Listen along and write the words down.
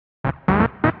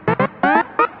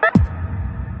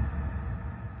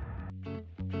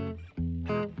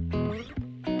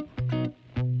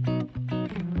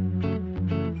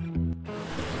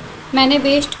मैंने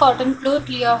waste cotton cloth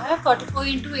लिया है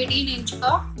 44x18 इंच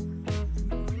का।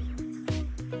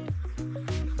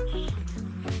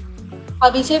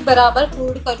 अब इसे बराबर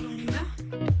फोल्ड कर लूंगी मैं।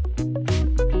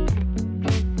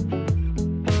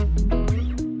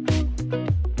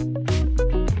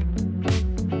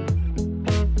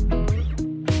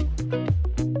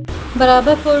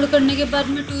 बराबर फोल्ड करने के बाद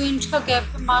मैं 2 इंच का गैप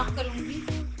पे मार्क करूंगी,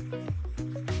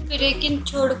 फिर 1 इंच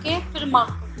छोड़ के फिर मार्क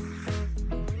करूंगी।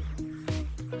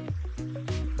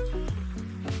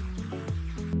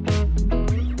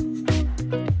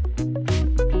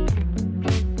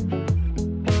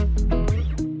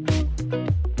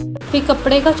 फिर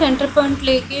कपड़े का सेंटर पॉइंट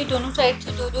लेके दोनों साइड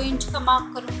से 2-2 इंच का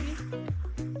मार्क करूंगी।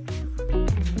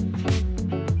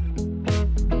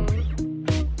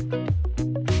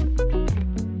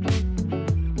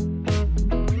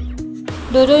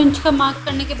 दो 2 इंच का मार्क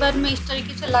करने के बाद मैं इस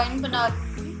तरीके से लाइन बना लूंगी।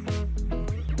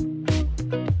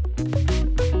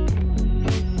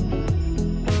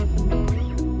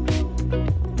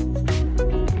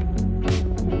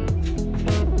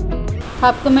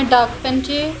 आपको मैं डार्क पेन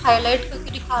से हाईलाइट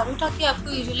करके दिखा रही हूँ ताकि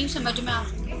आपको इजीली समझ में आ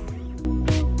सके।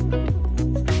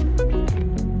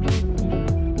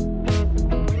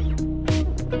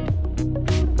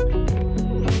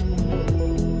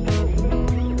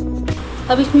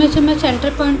 अब इसमें से मैं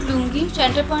सेंटर पॉइंट लूंगी,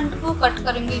 सेंटर पॉइंट को कट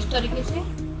करेंगे इस तरीके से।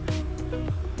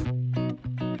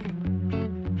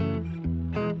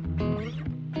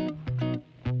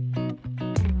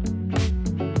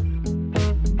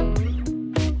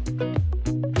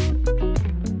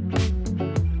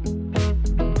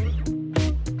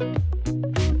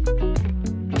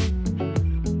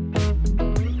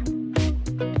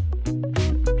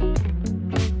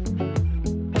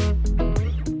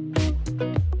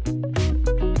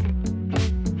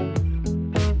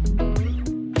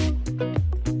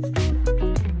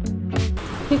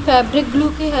 फिर फैब्रिक ग्लू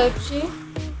की हेल्प से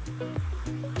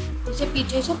इसे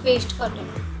पीछे से पेस्ट कर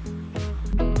लेंगे।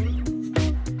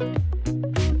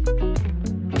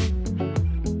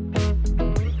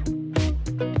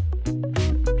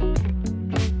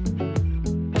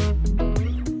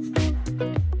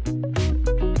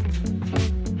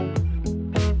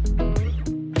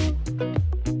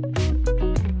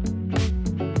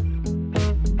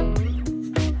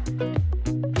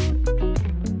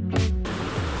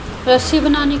 रस्सी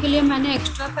बनाने के लिए मैंने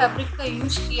एक्स्ट्रा फैब्रिक का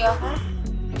यूज किया है।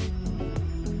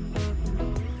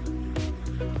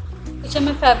 इसे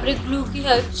मैं फैब्रिक ग्लू की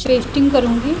हेल्प से पेस्टिंग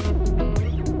करूंगी।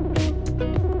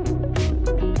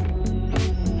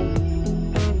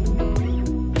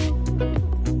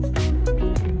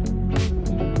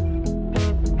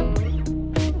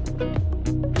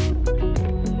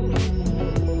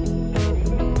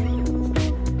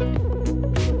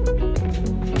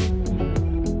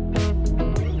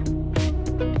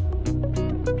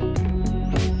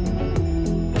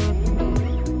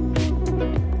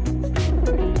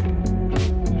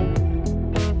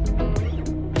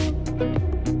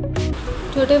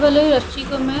 छोटे वाले रस्सी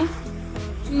को मैं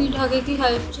सुई धागे की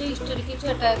हेल्प से इस तरीके से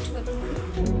अटैच करूंगी।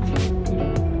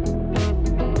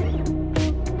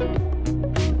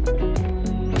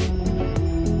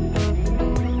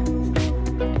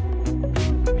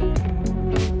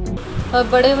 और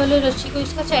बड़े वाले रस्सी को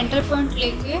इसका सेंटर पॉइंट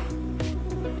लेके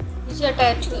इसे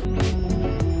अटैच करूंगी।